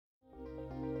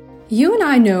You and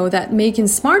I know that making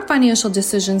smart financial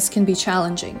decisions can be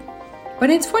challenging. But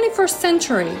in the 21st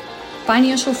century,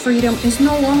 financial freedom is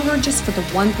no longer just for the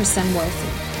 1%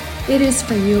 wealthy. It is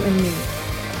for you and me.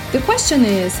 The question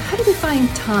is, how do we find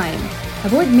time,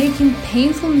 avoid making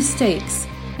painful mistakes,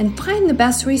 and find the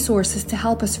best resources to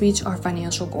help us reach our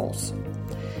financial goals?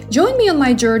 Join me on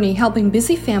my journey helping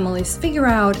busy families figure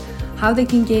out how they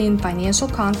can gain financial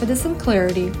confidence and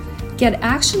clarity, get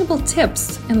actionable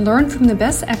tips, and learn from the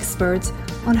best experts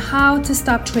on how to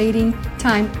stop trading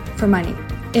time for money.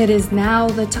 It is now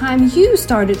the time you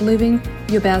started living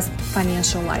your best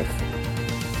financial life.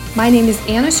 My name is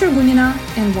Anna Shergunina,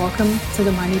 and welcome to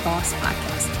the Money Boss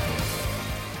Podcast.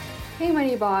 Hey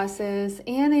Money Bosses,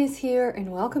 Anna is here,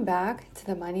 and welcome back to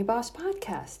the Money Boss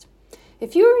Podcast.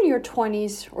 If you're in your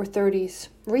 20s or 30s,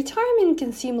 retirement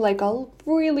can seem like a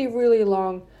really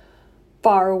long,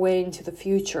 far away into the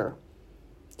future.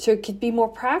 So it could be more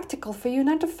practical for you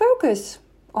not to focus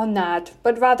on that,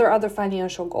 but rather other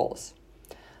financial goals.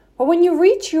 But when you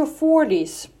reach your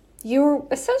 40s, you're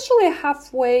essentially a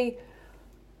halfway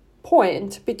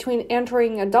point between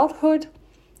entering adulthood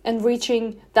and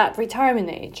reaching that retirement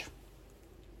age.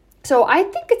 So I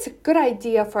think it's a good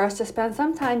idea for us to spend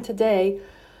some time today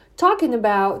talking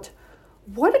about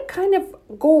what kind of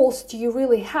goals do you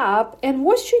really have and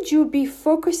what should you be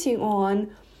focusing on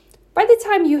by the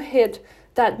time you hit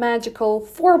that magical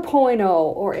 4.0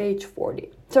 or age 40.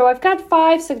 So I've got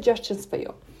 5 suggestions for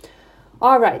you.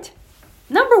 All right.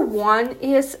 Number 1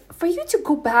 is for you to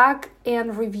go back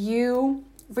and review,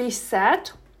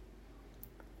 reset,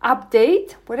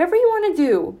 update, whatever you want to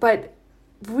do, but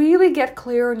really get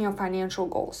clear on your financial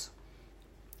goals.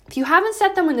 If you haven't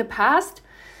set them in the past,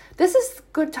 this is a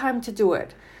good time to do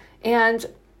it. And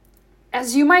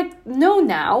as you might know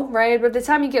now, right, by the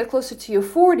time you get closer to your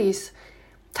 40s,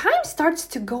 time starts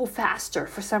to go faster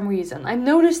for some reason. I've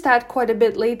noticed that quite a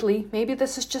bit lately. Maybe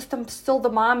this is just still the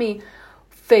mommy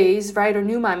phase, right, or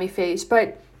new mommy phase,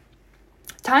 but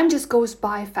time just goes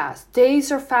by fast.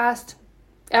 Days are fast.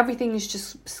 Everything is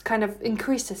just kind of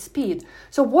increased at speed.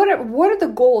 So what are the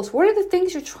goals? What are the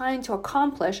things you're trying to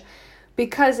accomplish?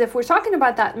 Because if we're talking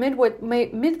about that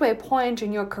midway point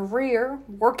in your career,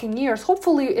 working years,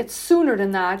 hopefully it's sooner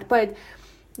than that, but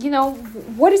you know,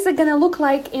 what is it going to look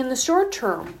like in the short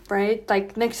term, right?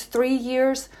 Like next 3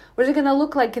 years, what is it going to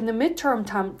look like in the midterm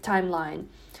timeline?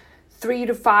 3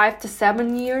 to 5 to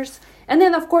 7 years. And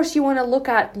then, of course, you want to look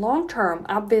at long term,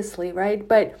 obviously, right?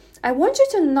 But I want you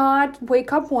to not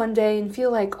wake up one day and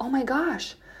feel like, oh my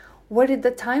gosh, where did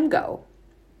the time go?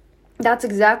 That's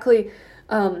exactly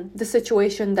the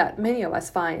situation that many of us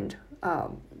find,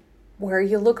 where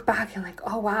you look back and like,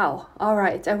 oh, wow, all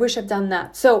right, I wish I'd done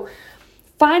that. So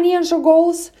financial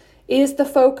goals is the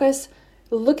focus.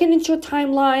 Looking at your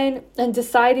timeline and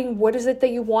deciding what is it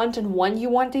that you want and when you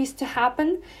want these to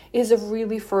happen is a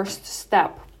really first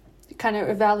step, kind of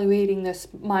evaluating this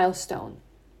milestone.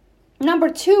 Number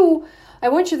 2, I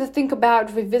want you to think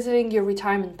about revisiting your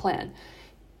retirement plan.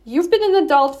 You've been an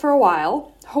adult for a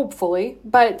while, hopefully,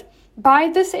 but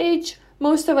by this age,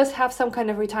 most of us have some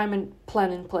kind of retirement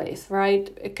plan in place,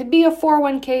 right? It could be a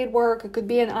 401k at work, it could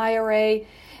be an IRA,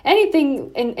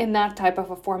 anything in that type of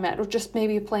a format, or just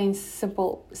maybe a plain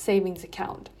simple savings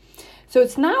account. So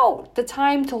it's now the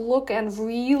time to look and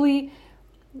really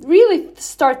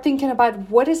start thinking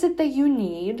about what is it that you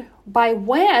need, by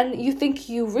when you think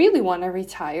you really want to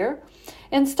retire,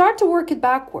 and start to work it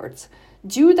backwards.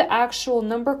 Do the actual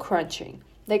number crunching.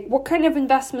 Like, what kind of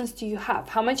investments do you have?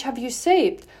 How much have you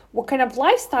saved? What kind of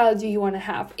lifestyle do you want to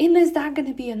have? And is that going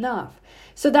to be enough?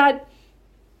 So that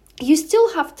you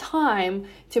still have time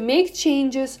to make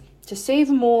changes, to save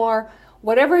more,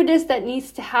 whatever it is that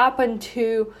needs to happen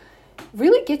to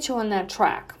really get you on that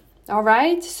track. All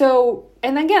right. So,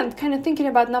 and again, kind of thinking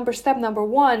about step number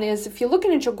 1 is, if you're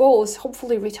looking at your goals,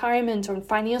 hopefully retirement or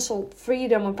financial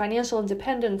freedom or financial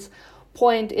independence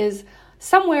point is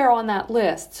somewhere on that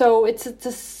list. So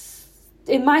it's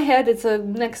in my head, it's a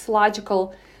next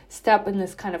logical step in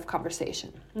this kind of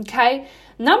conversation. Okay.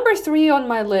 Number 3 on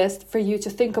my list for you to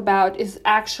think about is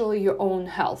actually your own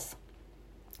health.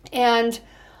 And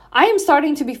I am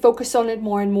starting to be focused on it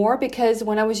more and more, because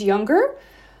when I was younger,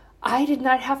 I did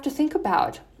not have to think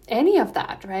about any of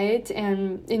that, right?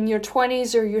 And in your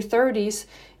 20s or your 30s,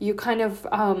 you kind of,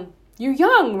 you're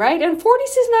young, right? And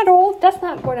 40s is not old. That's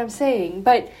not what I'm saying.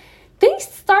 But things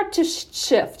start to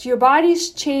shift. Your body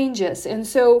changes. And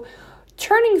so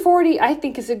turning 40, I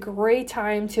think, is a great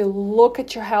time to look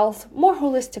at your health more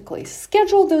holistically.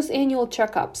 Schedule those annual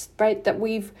checkups, right, that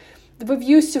we've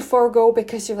used to forego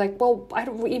because you're like, well, I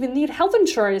don't even need health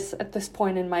insurance at this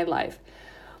point in my life.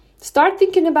 start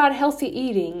thinking about healthy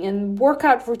eating and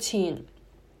workout routine,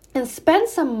 and spend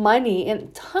some money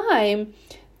and time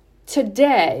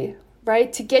today,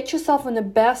 right, to get yourself in the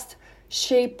best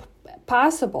shape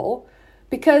possible.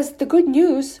 Because the good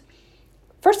news,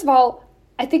 first of all,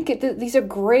 I think these are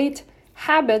great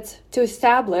habits to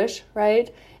establish,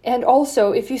 right? And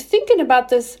also, if you're thinking about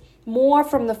this more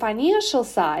from the financial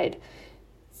side,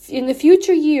 in the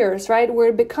future years, right, where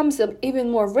it becomes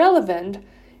even more relevant,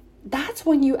 that's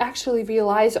when you actually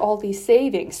realize all these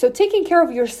savings. So taking care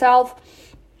of yourself,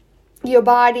 your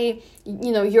body,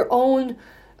 your own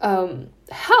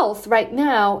health right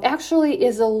now actually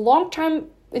is a long-term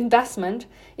investment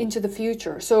into the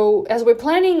future. So as we're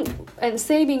planning and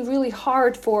saving really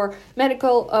hard for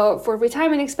medical, for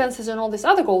retirement expenses and all these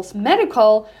other goals,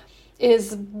 medical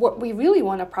is what we really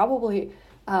want to probably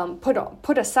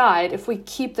put aside if we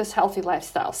keep this healthy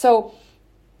lifestyle. So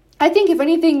I think if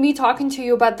anything, me talking to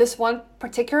you about this one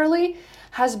particularly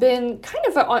has been kind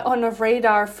of on a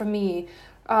radar for me.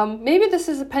 Maybe this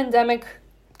is a pandemic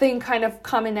thing kind of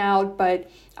coming out, but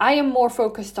I am more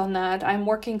focused on that. I'm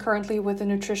working currently with a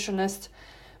nutritionist,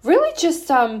 really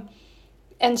just,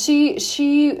 and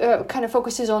she kind of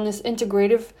focuses on this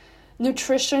integrative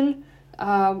nutrition,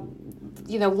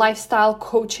 lifestyle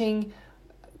coaching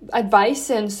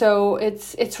advice. And so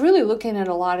it's really looking at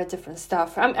a lot of different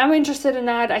stuff. I'm interested in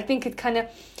that. I think it kind of,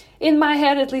 in my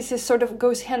head at least, it sort of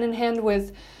goes hand in hand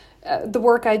with the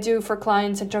work I do for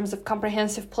clients in terms of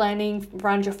comprehensive planning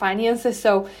around your finances.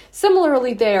 So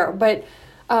similarly there, but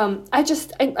I'm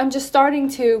just starting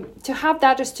to have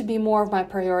that just to be more of my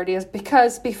priorities,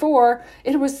 because before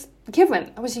it was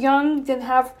given. I was young, didn't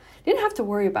have to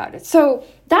worry about it. So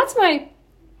that's my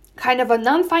kind of a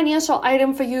non-financial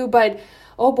item for you, but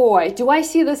oh boy, do I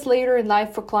see this later in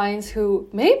life for clients who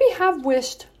maybe have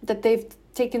wished that they've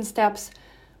taken steps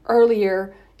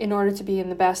earlier in order to be in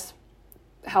the best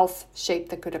health shape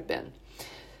that could have been.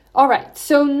 All right,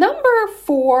 so number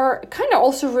 4 kind of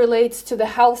also relates to the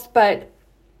health, but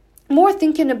more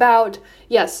thinking about,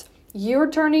 yes, you're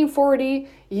turning 40,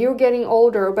 you're getting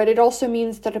older, but it also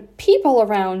means that the people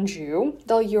around you,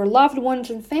 your loved ones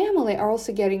and family, are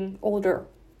also getting older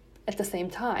at the same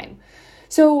time.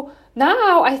 So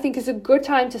now I think is a good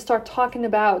time to start talking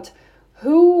about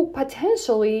who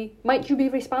potentially might you be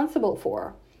responsible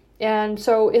for. And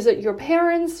so is it your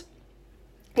parents?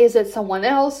 Is it someone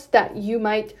else that you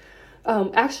might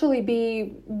actually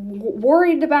be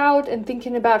worried about and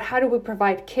thinking about, how do we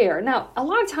provide care? Now, a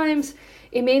lot of times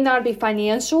it may not be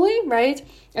financially, right?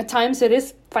 At times it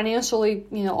is financially,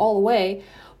 all the way,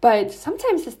 but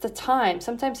sometimes it's the time,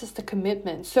 sometimes it's the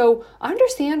commitment. So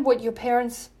understand what your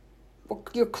parents,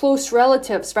 your close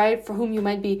relatives, right, for whom you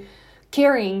might be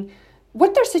caring,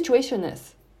 what their situation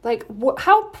is. Like,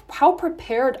 how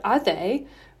prepared are they,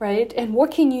 right? And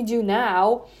what can you do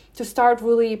now to start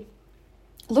really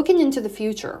looking into the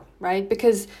future, right?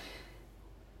 Because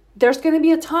there's going to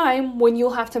be a time when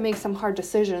you'll have to make some hard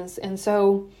decisions. And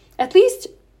so at least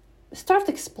start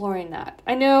exploring that.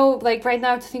 I know, like right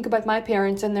now, to think about my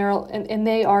parents and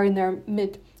they are in their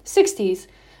mid-60s,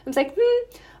 it's like,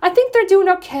 I think they're doing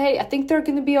okay. I think they're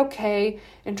going to be okay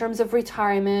in terms of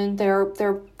retirement.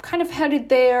 They're kind of headed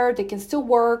there. They can still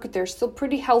work. They're still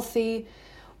pretty healthy.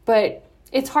 But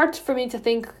it's hard for me to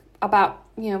think about,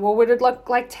 what would it look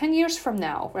like 10 years from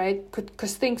now, right?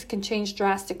 Because things can change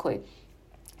drastically.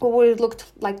 What would it look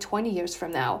like 20 years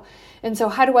from now? And so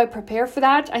how do I prepare for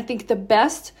that? I think the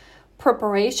best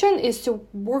preparation is to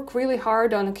work really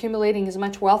hard on accumulating as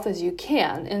much wealth as you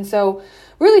can. And so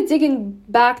really digging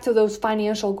back to those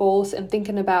financial goals and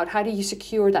thinking about how do you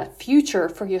secure that future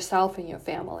for yourself and your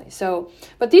family. So,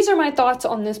 but these are my thoughts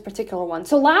on this particular one.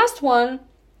 So last one,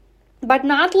 but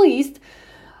not least,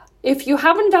 if you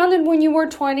haven't done it when you were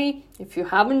 20, if you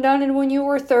haven't done it when you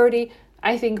were 30,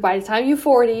 I think by the time you're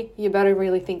 40, you better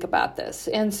really think about this.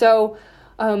 And so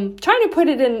trying to put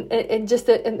it in just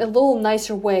a little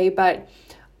nicer way, but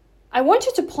I want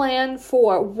you to plan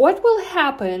for what will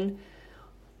happen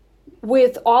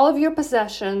with all of your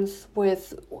possessions,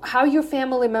 with how your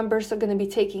family members are going to be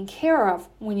taken care of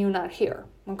when you're not here.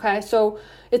 Okay, so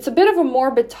it's a bit of a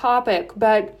morbid topic,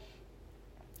 but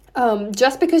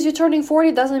just because you're turning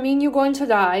 40 doesn't mean you're going to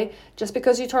die. Just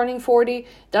because you're turning 40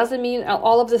 doesn't mean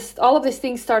all of these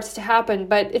things starts to happen,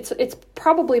 but it's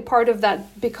probably part of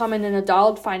that becoming an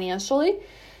adult financially.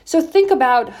 So think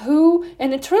about who,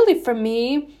 and it's really, for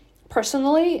me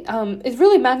personally, it's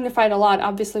really magnified a lot,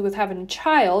 obviously, with having a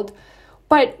child,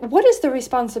 but what is the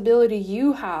responsibility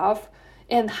you have,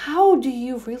 and how do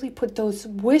you really put those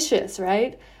wishes,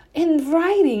 right, in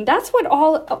writing? That's what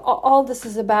all this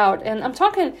is about. And I'm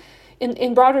talking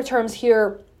in broader terms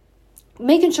here,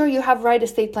 making sure you have right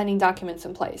estate planning documents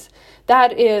in place.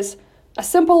 That is a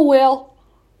simple will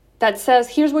that says,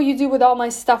 here's what you do with all my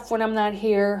stuff when I'm not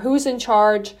here, who's in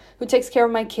charge, who takes care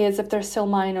of my kids if they're still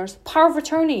minors, power of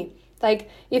attorney.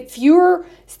 Like, if you're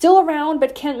still around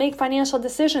but can't make financial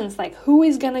decisions, like, who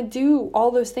is going to do all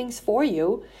those things for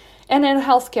you? And then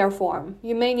healthcare form.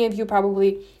 Many of you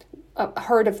probably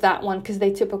heard of that one because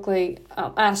they typically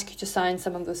ask you to sign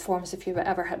some of those forms if you've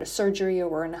ever had a surgery or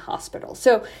were in a hospital.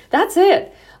 So that's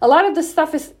it. A lot of this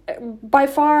stuff is by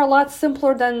far a lot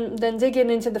simpler than digging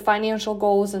into the financial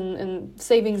goals and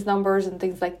savings numbers and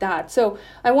things like that. So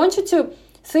I want you to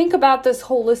think about this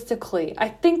holistically. I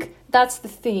think that's the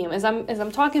theme as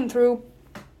I'm talking through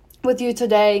with you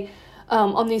today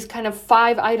on these kind of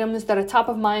 5 items that are top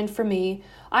of mind for me.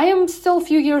 I am still a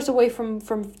few years away from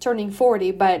turning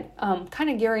 40, but kind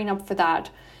of gearing up for that.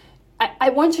 I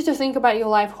want you to think about your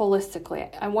life holistically.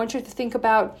 I want you to think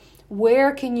about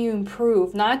where can you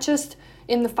improve, not just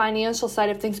in the financial side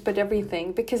of things, but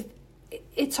everything, because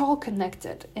it's all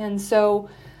connected. And so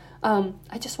I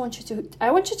want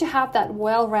you to have that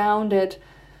well-rounded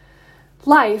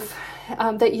life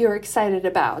that you're excited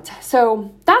about.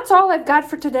 So that's all I've got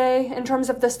for today in terms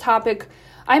of this topic.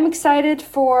 I'm excited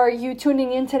for you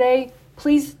tuning in today.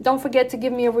 Please don't forget to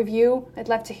give me a review. I'd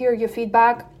love to hear your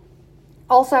feedback.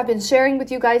 Also, I've been sharing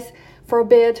with you guys for a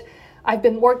bit. I've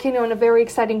been working on a very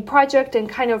exciting project and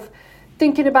kind of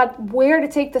thinking about where to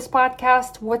take this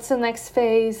podcast, what's the next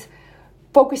phase,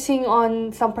 focusing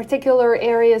on some particular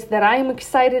areas that I'm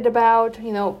excited about,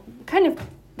 kind of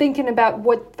thinking about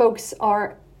what folks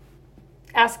are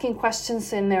asking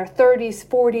questions in their 30s,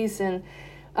 40s,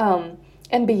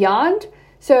 and beyond.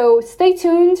 So stay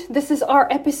tuned. This is our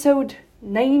episode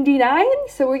 99.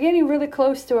 So we're getting really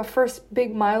close to our first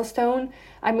big milestone.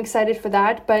 I'm excited for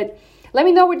that. But let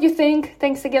me know what you think.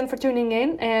 Thanks again for tuning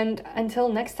in. And until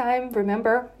next time,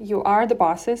 remember, you are the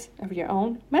bosses of your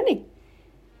own money.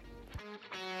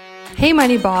 Hey,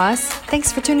 Money Boss.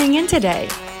 Thanks for tuning in today.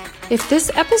 If this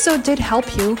episode did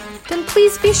help you, then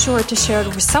please be sure to share it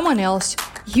with someone else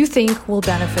you think will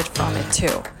benefit from it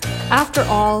too. After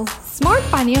all, smart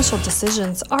financial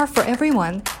decisions are for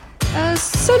everyone,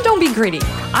 so don't be greedy.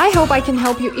 I hope I can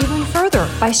help you even further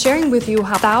by sharing with you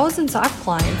how thousands of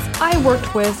clients I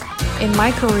worked with in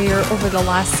my career over the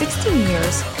last 16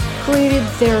 years created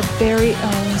their very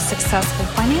own successful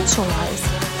financial lives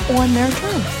on their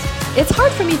terms. It's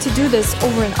hard for me to do this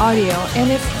over an audio,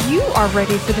 and if you are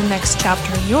ready for the next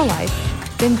chapter in your life,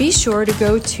 then be sure to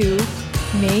go to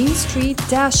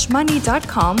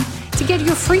mainstreet-money.com to get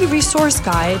your free resource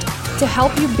guide to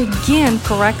help you begin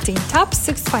correcting top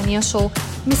 6 financial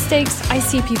mistakes I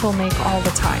see people make all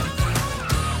the time,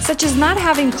 such as not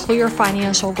having clear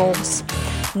financial goals,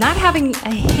 not having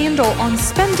a handle on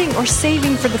spending or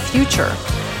saving for the future,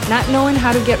 not knowing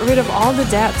how to get rid of all the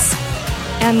debts,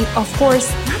 and of course,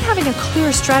 not having a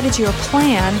clear strategy or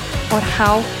plan on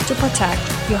how to protect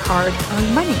your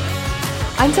hard-earned money.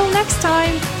 Until next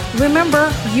time,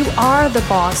 remember, you are the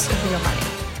boss of your money.